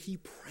 33. He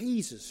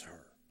praises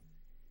her.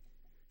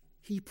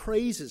 He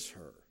praises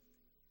her.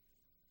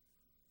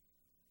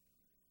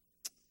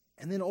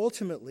 And then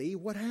ultimately,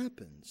 what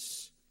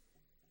happens?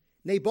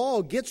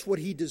 Nabal gets what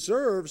he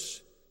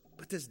deserves,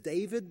 but is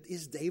David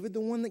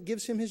the one that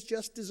gives him his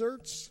just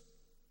deserts?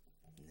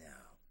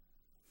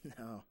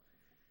 No.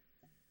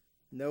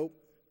 Nope.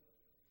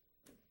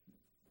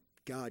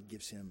 God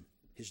gives him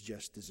his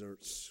just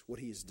deserts, what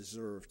he has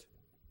deserved.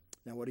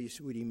 Now, what do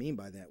you mean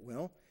by that?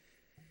 Well,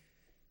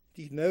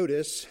 do you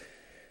notice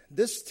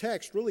this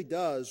text really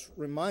does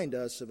remind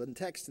us of a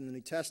text in the New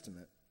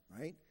Testament,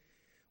 right?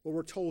 Where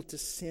we're told to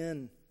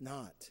sin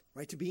not,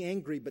 right? To be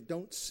angry, but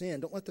don't sin.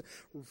 Don't let the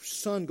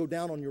sun go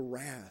down on your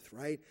wrath,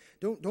 right?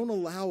 Don't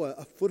allow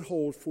a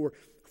foothold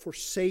for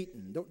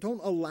Satan.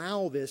 Don't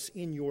allow this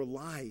in your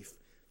life.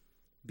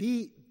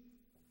 Be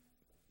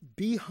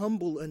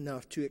humble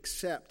enough to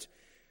accept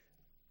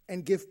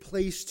and give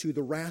place to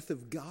the wrath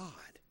of God.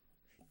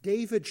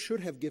 David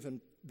should have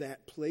given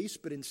that place,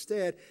 but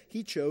instead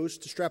he chose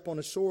to strap on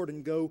a sword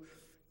and go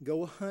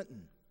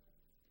a-hunting.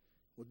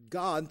 Well,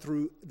 God,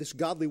 through this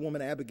godly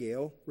woman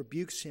Abigail,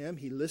 rebukes him.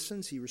 He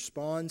listens, he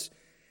responds,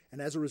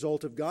 and as a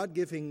result of God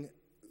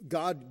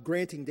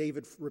granting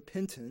David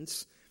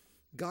repentance,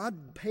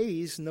 God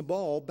pays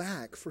Nabal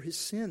back for his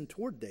sin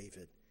toward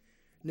David.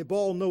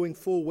 Nabal, knowing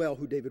full well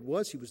who David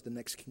was, he was the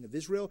next king of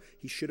Israel.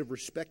 He should have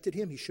respected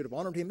him. He should have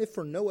honored him, if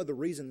for no other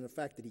reason than the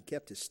fact that he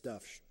kept his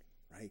stuff,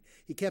 right?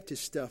 He kept his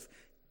stuff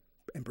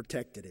and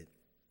protected it,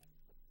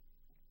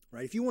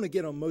 right? If you want to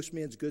get on most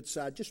men's good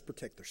side, just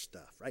protect their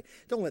stuff, right?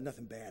 Don't let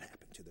nothing bad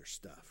happen to their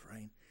stuff,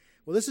 right?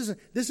 Well, this is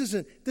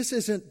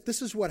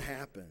what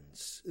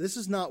happens. This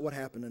is not what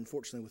happened,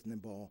 unfortunately, with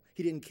Nabal.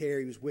 He didn't care.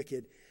 He was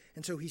wicked.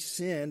 And so he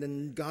sinned,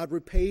 and God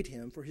repaid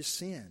him for his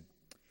sin.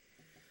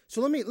 So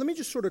let me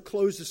just sort of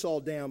close this all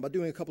down by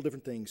doing a couple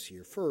different things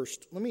here.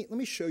 First, let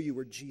me show you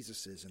where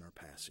Jesus is in our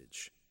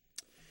passage.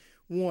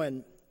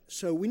 One,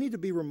 so we need to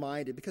be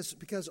reminded,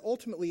 because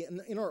ultimately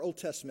in our Old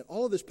Testament,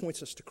 all of this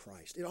points us to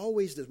Christ. It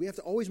always does. We have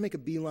to always make a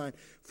beeline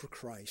for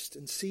Christ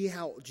and see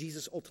how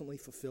Jesus ultimately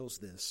fulfills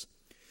this.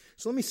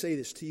 So let me say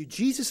this to you.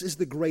 Jesus is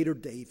the greater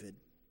David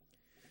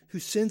who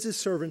sends his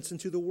servants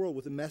into the world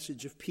with a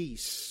message of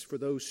peace for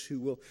those who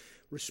will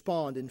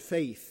respond in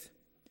faith.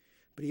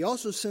 But he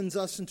also sends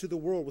us into the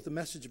world with a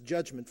message of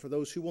judgment for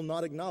those who will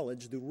not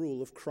acknowledge the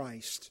rule of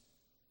Christ.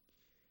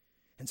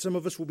 And some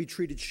of us will be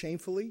treated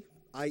shamefully,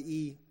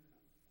 i.e.,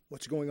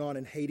 what's going on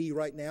in Haiti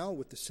right now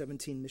with the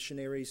 17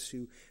 missionaries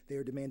who they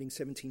are demanding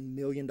 $17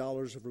 million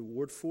of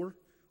reward for,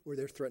 or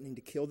they're threatening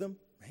to kill them,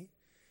 right?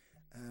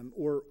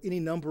 Or any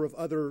number of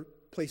other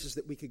places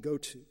that we could go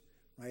to,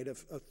 right,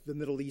 of the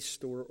Middle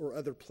East or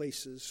other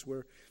places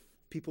where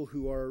people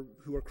who are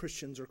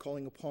Christians are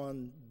calling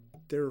upon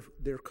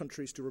their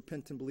countries to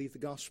repent and believe the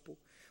gospel.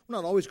 We're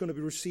not always going to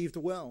be received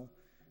well,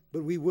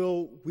 but we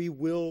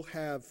will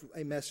have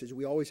a message.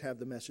 We always have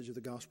the message of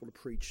the gospel to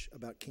preach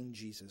about King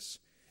Jesus.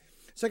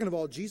 Second of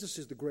all, Jesus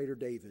is the greater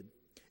David.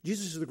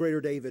 Jesus is the greater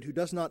David who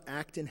does not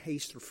act in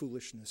haste or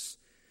foolishness,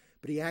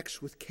 but he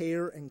acts with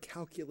care and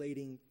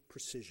calculating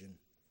precision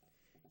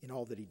in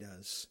all that he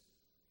does.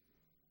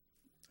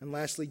 And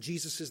lastly,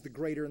 Jesus is the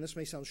greater, and this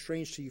may sound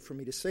strange to you for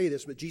me to say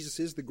this, but Jesus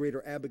is the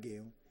greater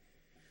Abigail,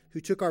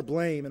 who took our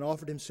blame and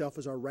offered himself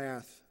as our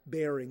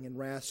wrath-bearing and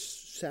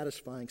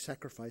wrath-satisfying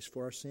sacrifice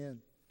for our sin.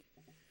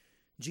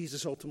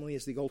 Jesus ultimately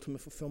is the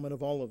ultimate fulfillment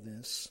of all of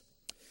this.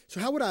 So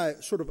how would I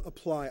sort of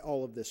apply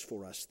all of this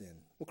for us then?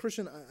 Well,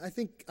 Christian, I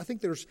think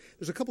there's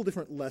a couple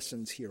different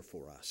lessons here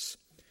for us.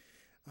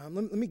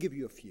 Let me give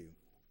you a few.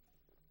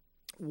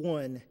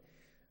 One,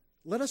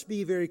 let us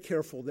be very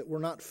careful that we're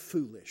not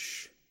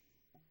foolish.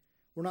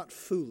 We're not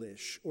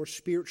foolish or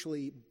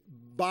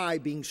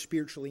being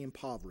spiritually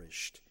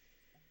impoverished.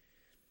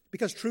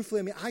 Because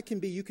truthfully,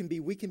 you can be,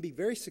 we can be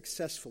very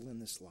successful in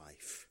this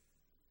life.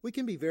 We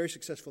can be very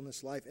successful in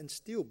this life and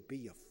still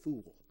be a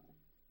fool.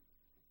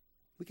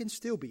 We can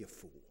still be a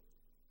fool.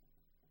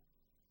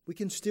 We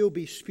can still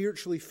be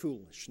spiritually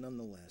foolish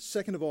nonetheless.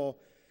 Second of all,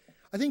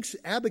 I think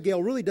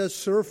Abigail really does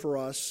serve for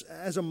us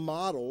as a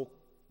model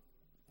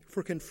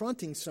for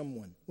confronting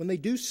someone when they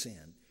do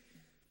sin.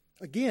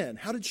 Again,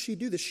 how did she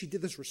do this? She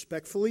did this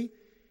respectfully.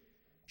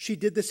 She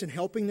did this in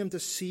helping them to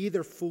see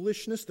their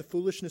foolishness, the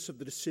foolishness of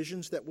the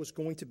decisions that was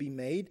going to be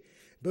made,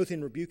 both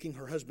in rebuking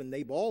her husband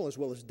Nabal as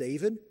well as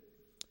David.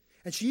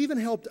 And she even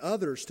helped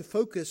others to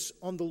focus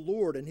on the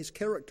Lord and his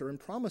character and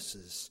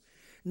promises.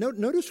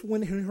 Notice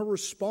when in her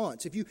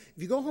response, if you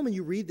go home and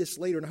you read this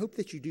later, and I hope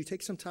that you do,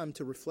 take some time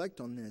to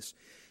reflect on this.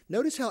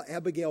 Notice how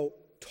Abigail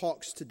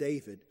talks to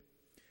David.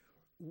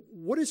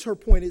 What is her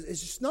point?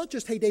 It's not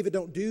just, hey, David,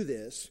 don't do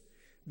this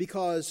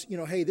because,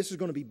 hey, this is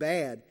going to be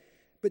bad.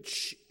 But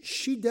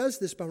she does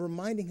this by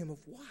reminding him of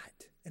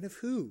what and of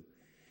who?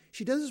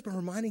 She does this by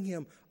reminding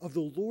him of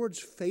the Lord's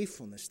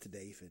faithfulness to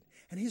David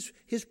and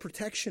his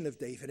protection of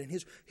David and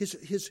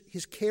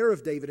his care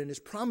of David and his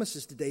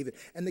promises to David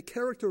and the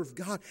character of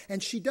God.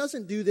 And she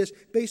doesn't do this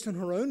based on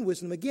her own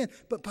wisdom again,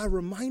 but by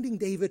reminding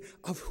David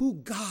of who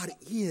God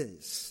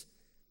is.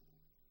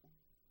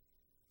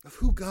 Of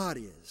who God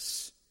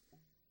is.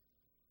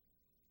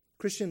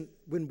 Christian,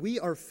 when we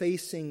are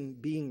facing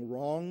being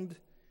wronged,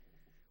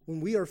 when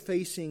we are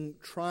facing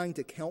trying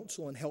to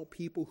counsel and help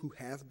people who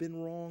have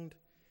been wronged,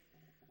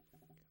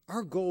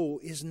 our goal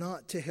is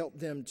not to help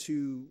them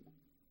to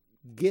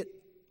get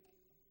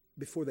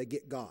before they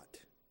get got.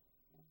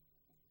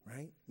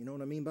 Right? You know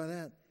what I mean by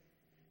that?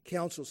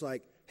 Counsel's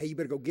like, hey, you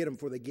better go get them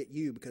before they get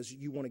you because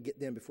you want to get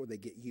them before they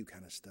get you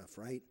kind of stuff,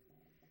 right?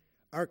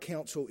 Our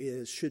counsel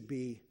should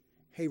be,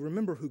 hey,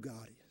 remember who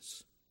God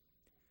is.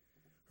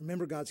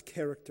 Remember God's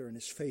character and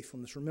his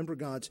faithfulness. Remember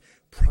God's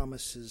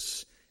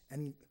promises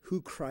and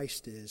who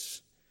Christ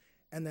is.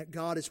 And that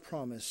God has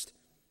promised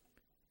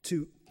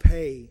to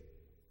pay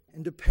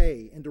and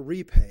to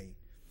repay.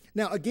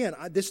 Now, again,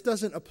 this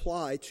doesn't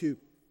apply to,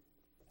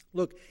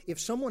 look, if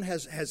someone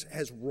has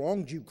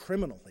wronged you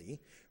criminally,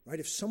 right?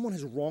 If someone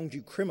has wronged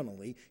you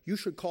criminally, you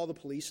should call the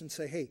police and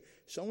say, hey,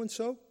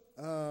 so-and-so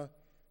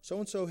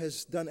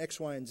has done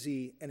X, Y, and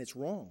Z, and it's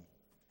wrong,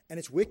 and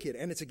it's wicked,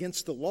 and it's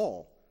against the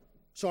law.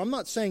 So I'm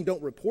not saying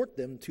don't report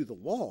them to the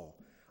law.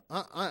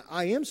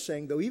 I am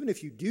saying, though, even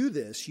if you do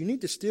this, you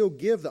need to still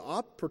give the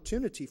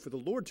opportunity for the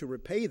Lord to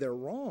repay their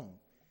wrong.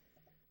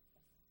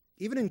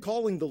 Even in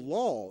calling the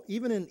law,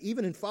 even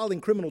in filing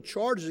criminal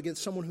charges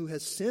against someone who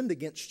has sinned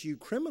against you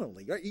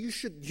criminally, right? You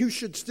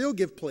should still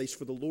give place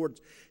for the Lord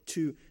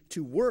to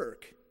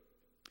work.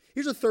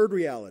 Here's a third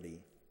reality.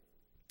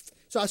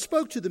 So I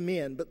spoke to the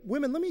men, but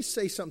women, let me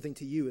say something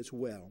to you as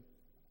well.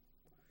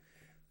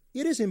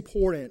 It is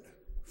important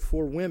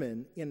for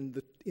women in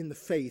the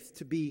faith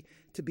to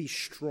be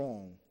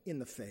strong in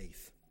the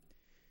faith.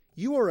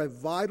 You are of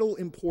vital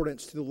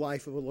importance to the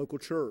life of a local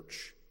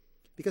church.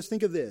 Because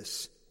think of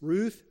this.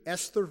 Ruth,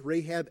 Esther,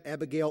 Rahab,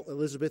 Abigail,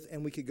 Elizabeth,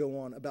 and we could go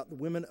on about the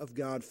women of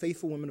God,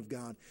 faithful women of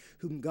God,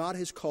 whom God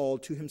has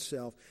called to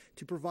himself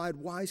to provide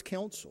wise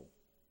counsel.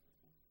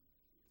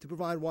 To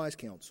provide wise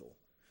counsel.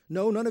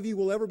 No, none of you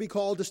will ever be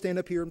called to stand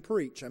up here and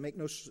preach. I make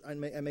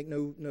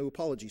no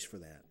apologies for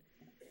that.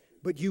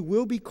 But you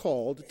will be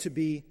called to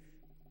be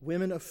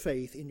women of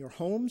faith in your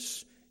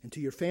homes and to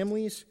your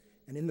families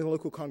and in the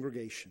local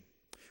congregation.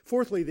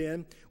 Fourthly,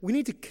 then, we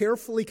need to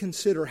carefully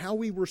consider how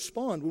we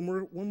respond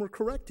when we're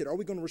corrected. Are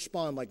we going to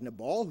respond like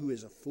Nabal, who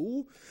is a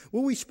fool?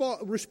 Will we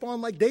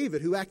respond like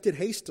David, who acted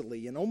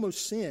hastily and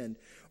almost sinned?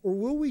 Or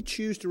will we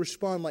choose to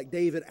respond like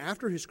David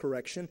after his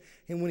correction,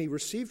 and when he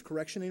received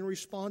correction, he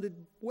responded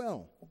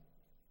well?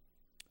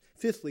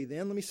 Fifthly,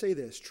 then, let me say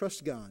this.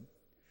 Trust God.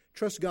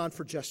 Trust God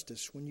for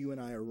justice when you and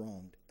I are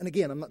wronged. And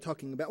again, I'm not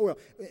talking about,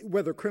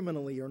 whether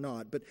criminally or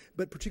not,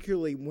 but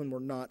particularly when we're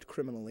not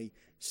criminally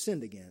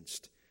sinned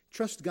against.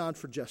 Trust God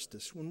for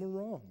justice when we're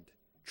wronged.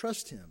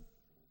 Trust him.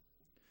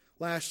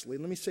 Lastly,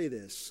 let me say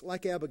this.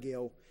 Like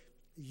Abigail,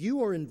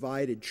 you are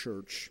invited,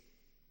 church,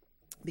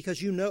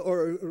 because you know,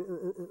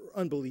 or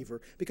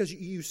unbeliever, because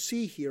you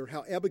see here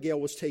how Abigail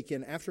was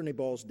taken after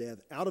Nabal's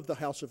death out of the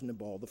house of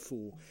Nabal, the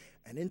fool,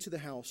 and into the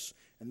house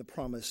and the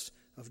promise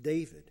of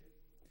David.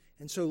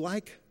 And so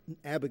like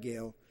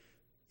Abigail,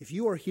 if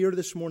you are here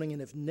this morning and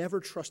have never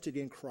trusted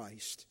in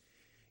Christ,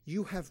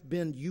 you have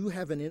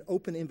an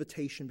open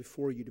invitation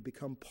before you to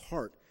become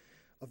part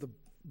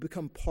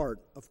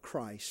of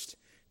Christ,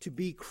 to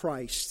be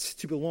Christ,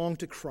 to belong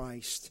to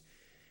Christ.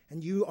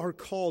 And you are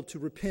called to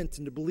repent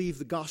and to believe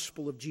the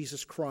gospel of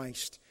Jesus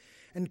Christ,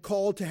 and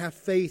called to have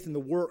faith in the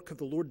work of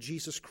the Lord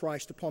Jesus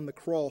Christ upon the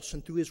cross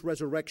and through his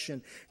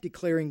resurrection,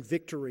 declaring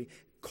victory,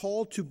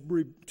 called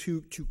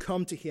to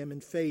come to him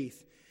in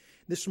faith.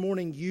 This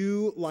morning,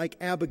 you, like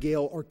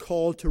Abigail, are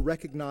called to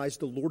recognize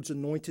the Lord's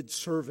anointed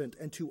servant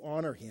and to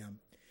honor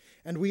him.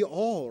 And we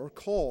all are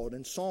called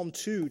in Psalm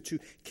 2 to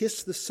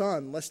kiss the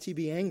Son, lest he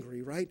be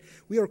angry, right?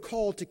 We are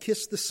called to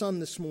kiss the Son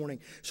this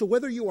morning. So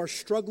whether you are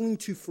struggling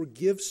to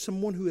forgive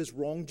someone who has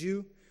wronged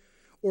you,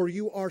 or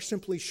you are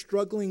simply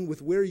struggling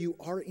with where you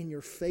are in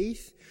your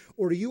faith,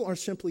 or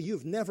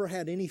you've never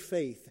had any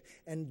faith,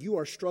 and you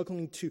are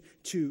struggling to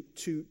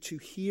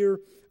hear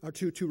or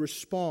to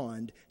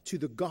respond to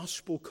the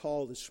gospel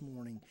call this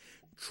morning.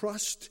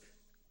 Trust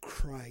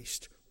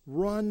Christ.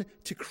 Run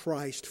to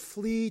Christ.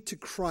 Flee to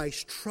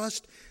Christ.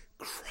 Trust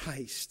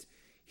Christ.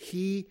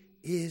 He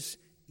is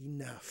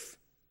enough.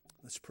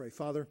 Let's pray.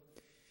 Father,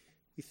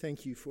 We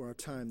thank you for our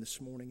time this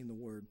morning in the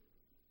Word.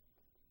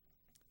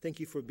 Thank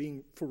you for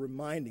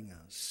reminding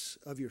us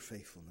of your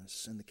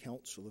faithfulness and the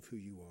counsel of who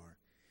you are.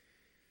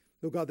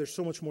 Oh God, there's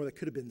so much more that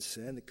could have been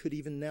said, that could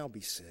even now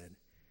be said.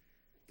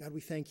 God, we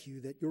thank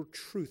you that your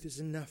truth is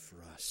enough for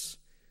us.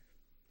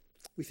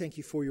 We thank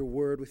you for your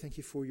word. We thank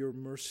you for your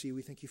mercy.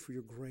 We thank you for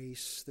your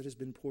grace that has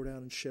been poured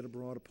out and shed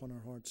abroad upon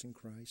our hearts in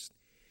Christ.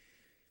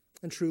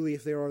 And truly,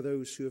 if there are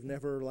those who have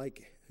never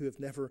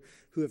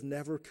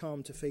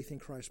come to faith in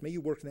Christ, may you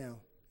work now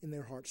in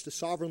their hearts to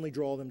sovereignly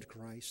draw them to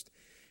Christ.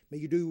 May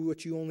you do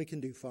what you only can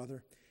do,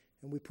 Father.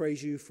 And we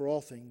praise you for all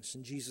things.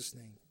 In Jesus'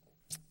 name,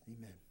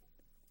 amen.